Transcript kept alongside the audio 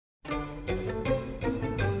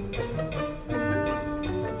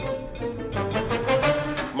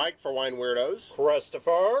for Wine Weirdos.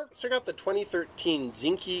 Christopher. Let's check out the 2013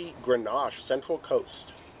 Zinke Grenache Central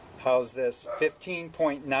Coast. How's this?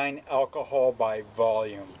 15.9 alcohol by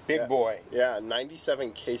volume. Big boy. Yeah,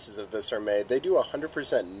 97 cases of this are made. They do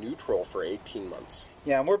 100% neutral for 18 months.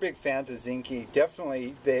 Yeah, and we're big fans of Zinke.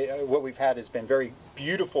 Definitely, what we've had has been very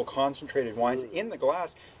beautiful concentrated wines in the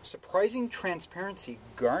glass. Surprising transparency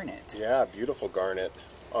garnet. Yeah, beautiful garnet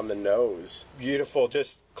on the nose. Beautiful,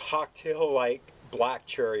 just cocktail-like black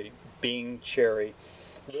cherry, Bing cherry.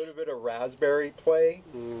 A little bit of raspberry play.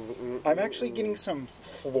 I'm actually getting some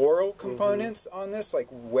floral components on this, like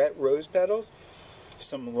wet rose petals,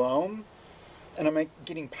 some loam, and I'm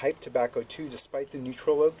getting pipe tobacco too, despite the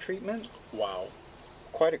neutral oak treatment. Wow.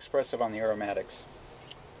 Quite expressive on the aromatics.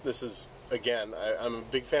 This is, again, I'm a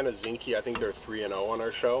big fan of Zinke. I think they're 3-0 on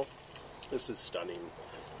our show. This is stunning.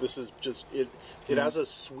 This is just, it has a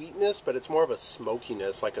sweetness, but it's more of a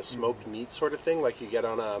smokiness, like a smoked meat sort of thing, like you get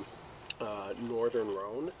on a Northern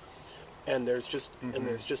Rhone, and there's just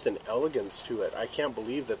an elegance to it. I can't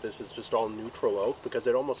believe that this is just all neutral oak, because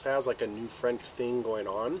it almost has like a new French thing going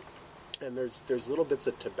on, and there's little bits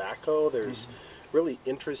of tobacco. There's really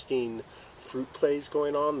interesting fruit plays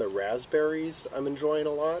going on. The raspberries I'm enjoying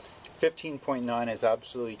a lot. 15.9 is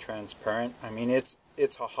absolutely transparent. I mean, it's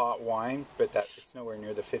a hot wine, but it's nowhere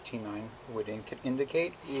near the 15.9 would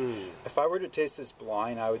indicate. If I were to taste this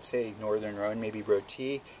blind, I would say Northern Rhone, maybe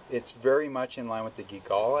Roti. It's very much in line with the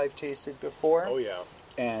Gigal I've tasted before. Oh yeah.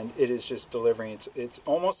 And it is just delivering. It's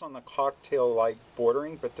almost on the cocktail-like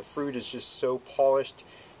bordering, but the fruit is just so polished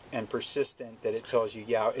and persistent that it tells you,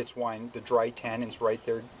 yeah, it's wine. The dry tannin's right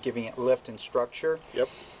there, giving it lift and structure. Yep.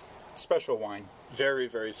 Special wine. Very,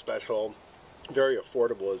 very special. Very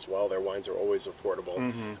affordable as well. Their wines are always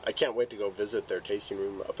affordable. I can't wait to go visit their tasting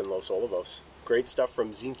room up in Los Olivos. Great stuff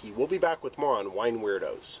from Zinke. We'll be back with more on Wine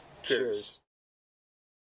Weirdos. Cheers.